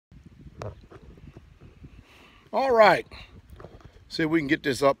All right, see if we can get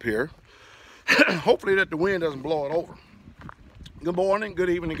this up here. Hopefully that the wind doesn't blow it over. Good morning, good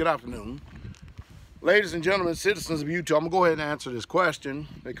evening, good afternoon. Ladies and gentlemen, citizens of YouTube, I'm gonna go ahead and answer this question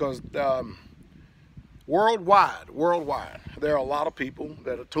because worldwide, there are a lot of people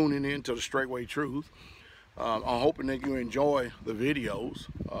that are tuning in to the Straightway Truth. I'm hoping that you enjoy the videos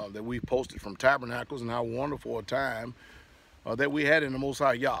that we posted from Tabernacles and how wonderful a time that we had in the Most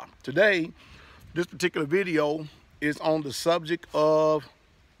High Yah. Today, this particular video is on the subject of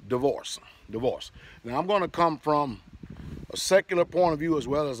divorce. Now, I'm going to come from a secular point of view as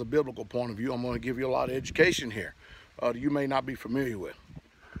well as a biblical point of view. I'm going to give you a lot of education here that you may not be familiar with.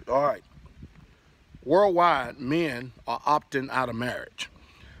 All right. Worldwide, men are opting out of marriage.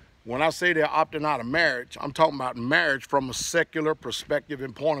 When I say they're opting out of marriage, I'm talking about marriage from a secular perspective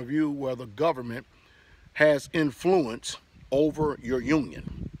and point of view where the government has influence over your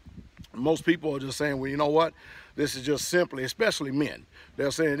union. Most people are just saying, well, you know what? This is just simply, especially men, they're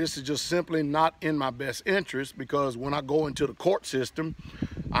saying this is just simply not in my best interest because when I go into the court system,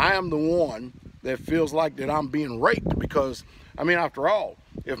 I am the one that feels like that I'm being raped because, I mean, after all,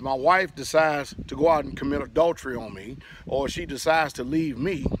 if my wife decides to go out and commit adultery on me or she decides to leave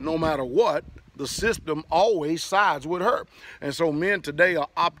me, no matter what, the system always sides with her. And so men today are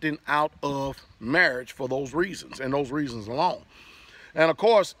opting out of marriage for those reasons and those reasons alone. And of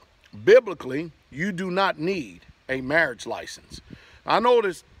course, biblically, you do not need a marriage license. I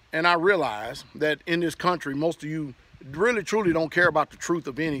notice and I realize that in this country, most of you really truly don't care about the truth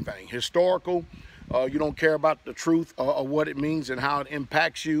of anything. Historical, you don't care about the truth of what it means and how it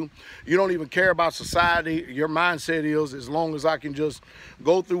impacts you. You don't even care about society. Your mindset is, as long as I can just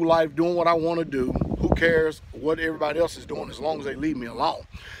go through life doing what I want to do, who cares what everybody else is doing as long as they leave me alone.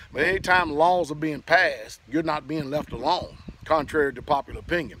 But anytime laws are being passed, you're not being left alone, contrary to popular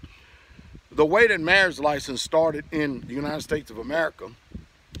opinion. The way that marriage license started in the United States of America,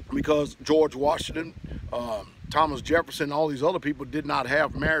 because George Washington, Thomas Jefferson, all these other people did not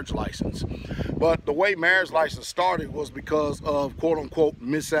have marriage license. But the way marriage license started was because of quote-unquote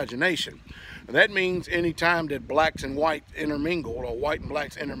miscegenation. And that means any time that blacks and whites intermingled or white and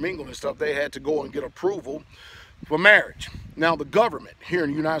blacks intermingled and stuff, they had to go and get approval for marriage. Now, the government here in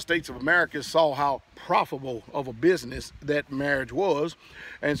the United States of America saw how profitable of a business that marriage was,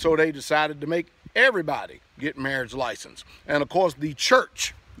 and so they decided to make everybody get marriage license. And of course, the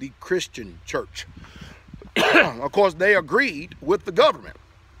church, the Christian church, of course, they agreed with the government.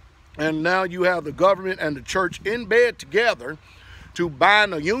 And now you have the government and the church in bed together to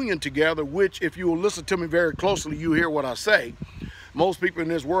bind a union together, which, if you will listen to me very closely, you hear what I say. Most people in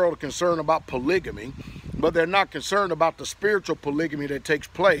this world are concerned about polygamy, but they're not concerned about the spiritual polygamy that takes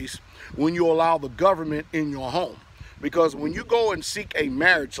place when you allow the government in your home. Because when you go and seek a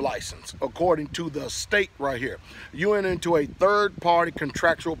marriage license, according to the state right here, you enter into a third-party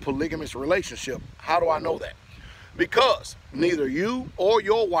contractual polygamous relationship. How do I know that? Because neither you or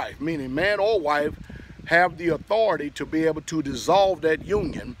your wife, meaning man or wife, have the authority to be able to dissolve that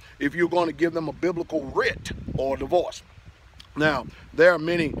union if you're going to give them a biblical writ or divorce. Now, there are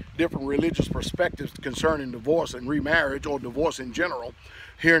many different religious perspectives concerning divorce and remarriage or divorce in general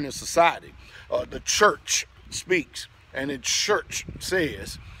here in the society. The church speaks and the church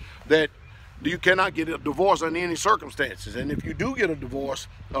says that you cannot get a divorce under any circumstances. And if you do get a divorce,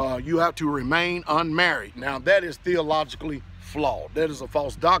 you have to remain unmarried. Now, that is theologically flawed. That is a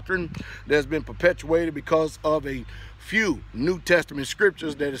false doctrine that has been perpetuated because of a few New Testament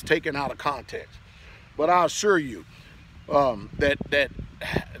scriptures that is taken out of context. But I assure you, that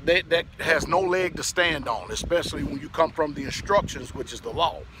has no leg to stand on, especially when you come from the instructions, which is the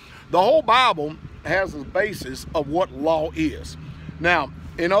law. The whole Bible has a basis of what law is. Now,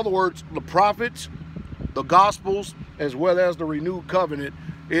 in other words, the prophets, the gospels, as well as the renewed covenant,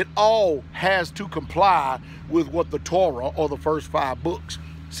 it all has to comply with what the Torah, or the first 5 books,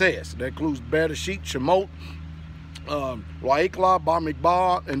 says. That includes Bereshit, Shemot, Wa'ikla,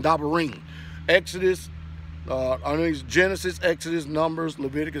 Bamidbar, and Dabarim. Exodus, Genesis, Exodus, Numbers,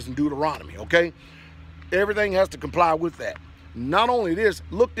 Leviticus, and Deuteronomy, okay? Everything has to comply with that. Not only this,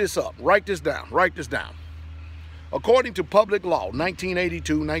 look this up, write this down. According to Public Law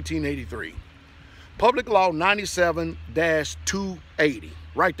 1982-1983, Public Law 97-280,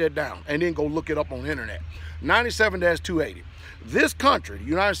 write that down, and then go look it up on the internet. 97-280. This country, the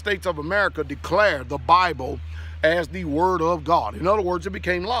United States of America, declared the Bible as the Word of God. In other words, it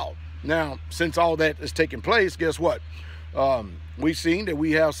became law. Now, since all that is taking place, guess what? We've seen that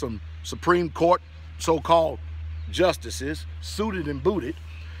we have some Supreme Court so-called justices, suited and booted,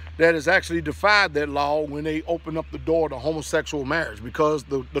 that has actually defied that law when they open up the door to homosexual marriage, because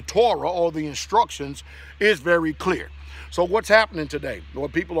the Torah, or the instructions, is very clear. So what's happening today? Well,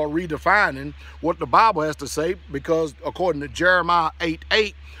 people are redefining what the Bible has to say, because according to Jeremiah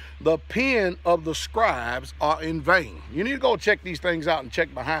 8:8, the pen of the scribes are in vain. You need to go check these things out and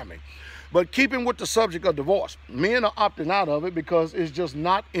check behind me. But keeping with the subject of divorce, men are opting out of it because it's just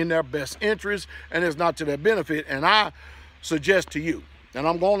not in their best interest and it's not to their benefit. And I suggest to you, and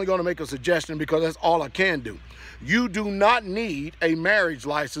I'm only going to make a suggestion because that's all I can do, you do not need a marriage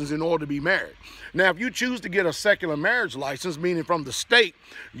license in order to be married. Now, if you choose to get a secular marriage license, meaning from the state,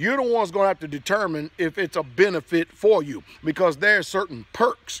 you're the one's going to have to determine if it's a benefit for you, because there are certain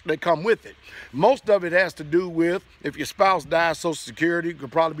perks that come with it. Most of it has to do with if your spouse dies, Social Security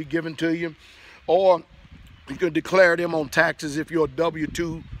could probably be given to you, or you can declare them on taxes if you're a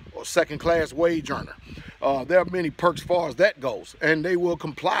W-2 or second-class wage earner. There are many perks as far as that goes, and they will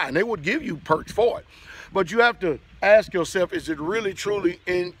comply, and they will give you perks for it. But you have to ask yourself, is it really truly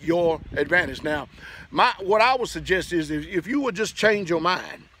in your advantage? Now, what I would suggest is if you would just change your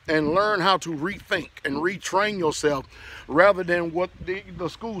mind and learn how to rethink and retrain yourself, rather than what the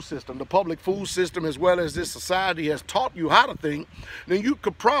school system, the public food system, as well as this society has taught you how to think, then you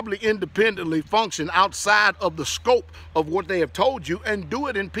could probably independently function outside of the scope of what they have told you, and do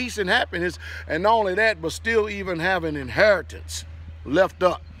it in peace and happiness. And not only that, but still even have an inheritance left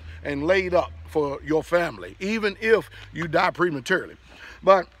up and laid up for your family, even if you die prematurely.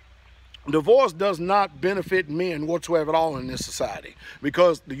 But divorce does not benefit men whatsoever at all in this society,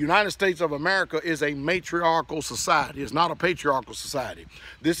 because the United States of America is a matriarchal society. It's not a patriarchal society.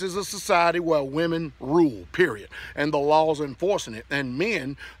 This is a society where women rule, period, and the laws enforcing it. And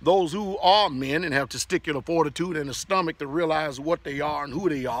men, those who are men and have testicular fortitude and a stomach to realize what they are and who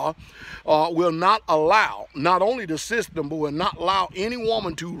they are, will not allow, not only the system, but will not allow any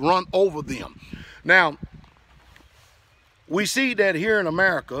woman to run over them. Now, we see that here in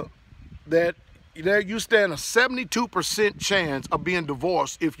America, that you stand a 72% chance of being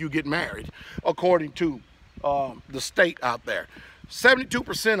divorced if you get married, according to the state out there.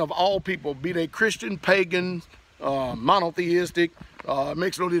 72% of all people, be they Christian, pagan, monotheistic,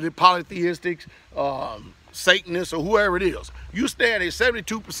 mixed polytheistic, Satanists, or whoever it is, you stand a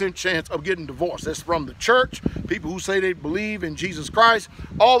 72% chance of getting divorced. That's from the church, people who say they believe in Jesus Christ,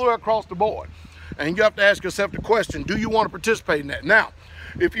 all the way across the board. And you have to ask yourself the question, do you want to participate in that? Now,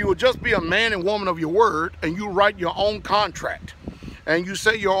 if you would just be a man and woman of your word, and you write your own contract, and you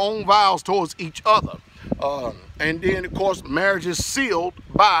say your own vows towards each other, and then, of course, marriage is sealed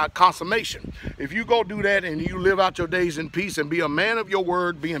by consummation. If you go do that and you live out your days in peace, and be a man of your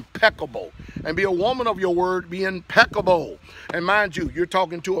word, be impeccable, and be a woman of your word, be impeccable. And mind you, you're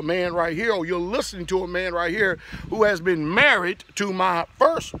talking to a man right here, or you're listening to a man right here who has been married to my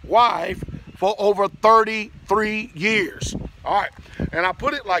first wife for over 33 years. All right, and I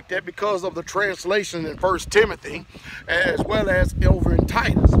put it like that because of the translation in 1 Timothy, as well as over in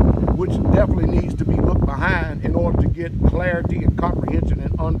Titus, which definitely needs to be looked behind in order to get clarity and comprehension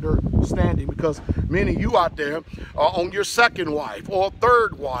and understanding, because many of you out there are on your second wife, or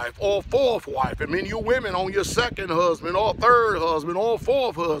third wife, or fourth wife, and many of you women on your second husband, or third husband, or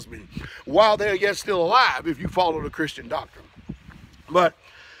fourth husband, while they're yet still alive, if you follow the Christian doctrine. But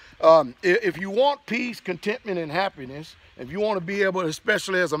if you want peace, contentment, and happiness, if you want to be able,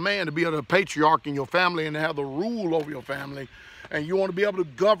 especially as a man, to be able to patriarch in your family and to have the rule over your family, and you want to be able to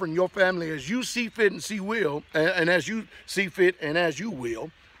govern your family as you see fit and see will, and as you see fit and as you will,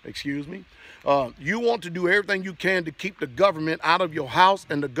 excuse me, you want to do everything you can to keep the government out of your house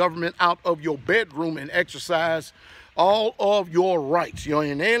and the government out of your bedroom, and exercise all of your rights, your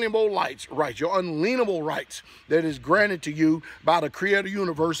inalienable rights, your unalienable rights that is granted to you by the Creator of the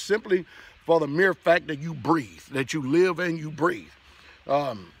universe, simply for the mere fact that you breathe, that you live and you breathe.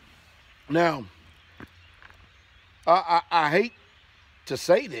 Now, I hate to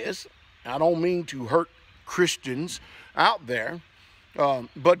say this. I don't mean to hurt Christians out there,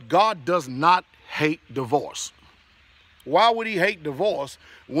 but God does not hate divorce. Why would he hate divorce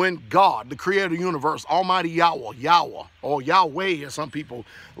when God, the creator of the universe, Almighty Yahweh, or Yahweh, as some people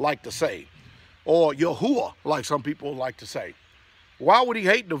like to say, or Yahuwah, like some people like to say, why would he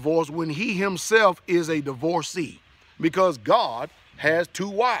hate divorce when he himself is a divorcee? Because God has two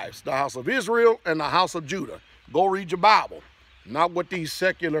wives, the house of Israel and the house of Judah. Go read your Bible. Not what these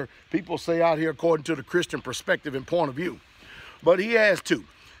secular people say out here according to the Christian perspective and point of view. But he has two.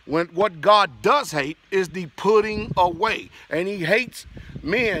 What God does hate is the putting away. And he hates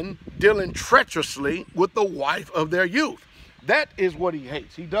men dealing treacherously with the wife of their youth. That is what he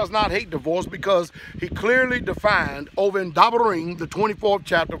hates. He does not hate divorce because he clearly defined over in Devarim, the 24th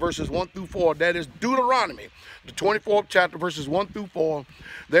chapter, verses 1 through 4, that is Deuteronomy, the 24th chapter, verses 1 through 4,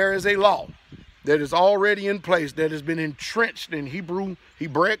 there is a law that is already in place that has been entrenched in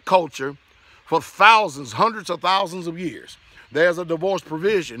Hebraic culture for thousands, hundreds of thousands of years. There's a divorce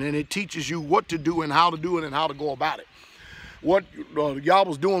provision, and it teaches you what to do and how to do it and how to go about it. What y'all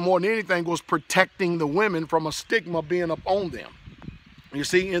was doing more than anything was protecting the women from a stigma being up on them. You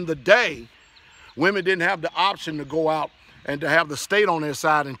see, in the day, women didn't have the option to go out and to have the state on their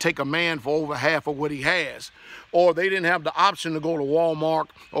side and take a man for over half of what he has. Or they didn't have the option to go to Walmart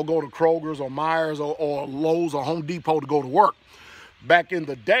or go to Kroger's or Myers or Lowe's or Home Depot to go to work. Back in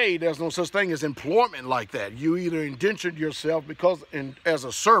the day, there's no such thing as employment like that. You either indentured yourself as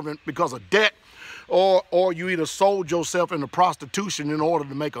a servant because of debt, or you either sold yourself into prostitution in order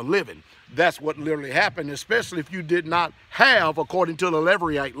to make a living. That's what literally happened, especially if you did not have, according to the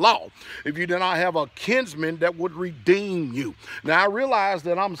Lafayette law, if you did not have a kinsman that would redeem you. Now, I realize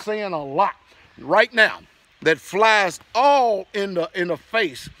that I'm saying a lot right now that flies all in the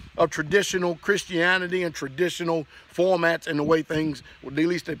face of traditional Christianity and traditional formats and the way things, at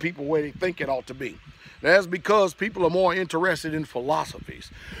least the people where they think it ought to be. That's because people are more interested in philosophies.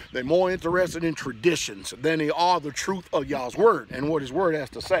 They're more interested in traditions than they are the truth of Yah's word and what his word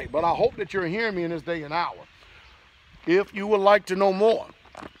has to say. But I hope that you're hearing me in this day and hour. If you would like to know more,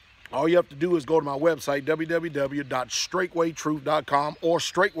 all you have to do is go to my website, www.straightwaytruth.com or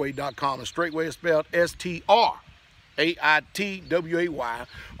straightway.com. And straightway is spelled S-T-R-A-I-T-W-A-Y.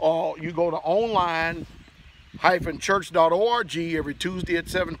 Or you go to online-church.org every Tuesday at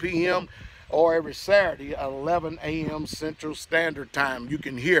 7 p.m. or every Saturday at 11 a.m. Central Standard Time. You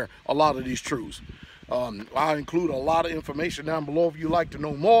can hear a lot of these truths. I'll include a lot of information down below if you'd like to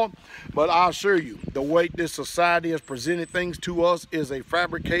know more, but I'll assure you, the way this society has presented things to us is a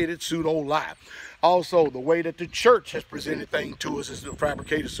fabricated pseudo lie. Also, the way that the church has presented things to us is a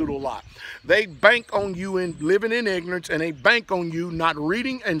fabricated pseudo lie. They bank on you in living in ignorance, and they bank on you not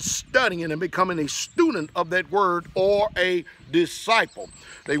reading and studying and becoming a student of that word or a disciple.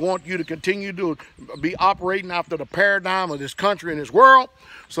 They want you to continue to be operating after the paradigm of this country and this world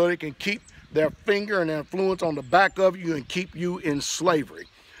so they can keep their finger and their influence on the back of you and keep you in slavery.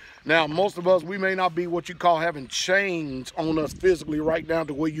 Now, most of us, we may not be what you call having chains on us physically right now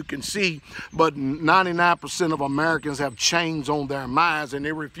to where you can see, but 99% of Americans have chains on their minds, and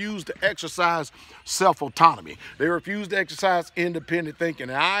they refuse to exercise self-autonomy. They refuse to exercise independent thinking.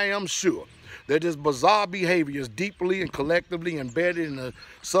 And I am sure that this bizarre behavior is deeply and collectively embedded in the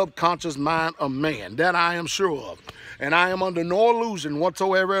subconscious mind of man. That I am sure of. And I am under no illusion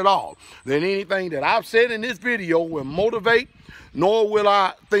whatsoever at all that anything that I've said in this video will motivate, nor will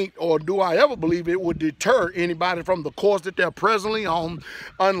I think or do I ever believe it would deter anybody from the course that they're presently on,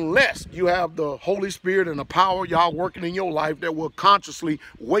 unless you have the Holy Spirit and the power of Yah working in your life that will consciously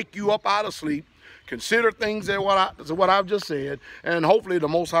wake you up out of sleep, consider things that what I've just said, and hopefully the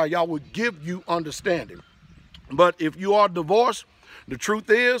Most High Yah will give you understanding. But if you are divorced, the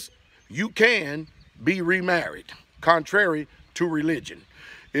truth is you can be remarried, contrary to religion.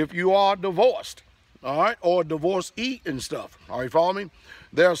 If you are divorced, all right, or divorcee and stuff, all right, follow me?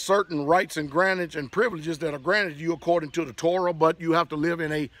 There are certain rights and granted and privileges that are granted you according to the Torah, but you have to live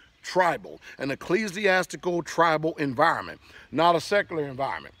in a tribal, an ecclesiastical tribal environment, not a secular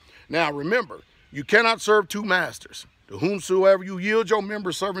environment. Now remember, you cannot serve two masters. To whomsoever you yield your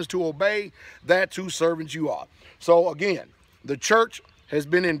member servants to obey, that's whose servants you are. So again, the church has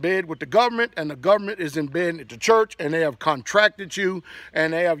been in bed with the government, and the government is in bed with the church, and they have contracted you,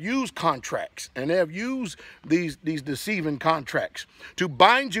 and they have used contracts, and they have used these deceiving contracts to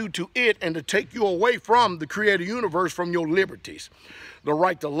bind you to it and to take you away from the creator universe, from your liberties. The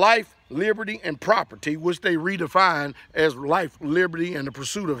right to life, liberty, and property, which they redefine as life, liberty, and the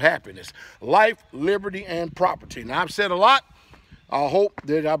pursuit of happiness. Life, liberty, and property. Now, I've said a lot. I hope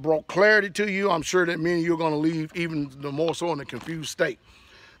that I brought clarity to you. I'm sure that many of you are going to leave even more so in a confused state.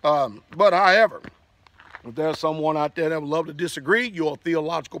 But however, if there's someone out there that would love to disagree, you're a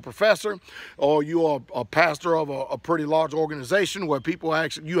theological professor, or you're a pastor of a pretty large organization where people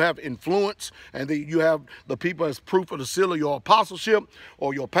actually, you have influence, and you have the people as proof of the seal of your apostleship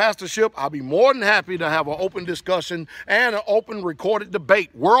or your pastorship, I'll be more than happy to have an open discussion and an open recorded debate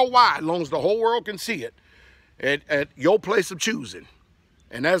worldwide, as long as the whole world can see it, at your place of choosing.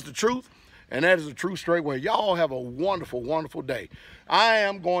 And that's the truth, and that is the true straight way. Y'all have a wonderful, wonderful day. I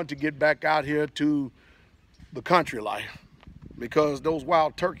am going to get back out here to the country life, because those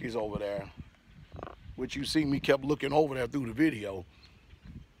wild turkeys over there, which you see me kept looking over there through the video,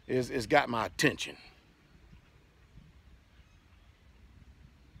 is got my attention.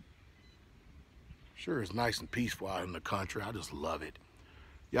 Sure, it's nice and peaceful out in the country. I just love it.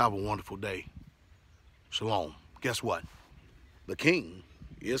 Y'all have a wonderful day. Shalom. Guess what? The king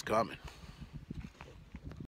is coming.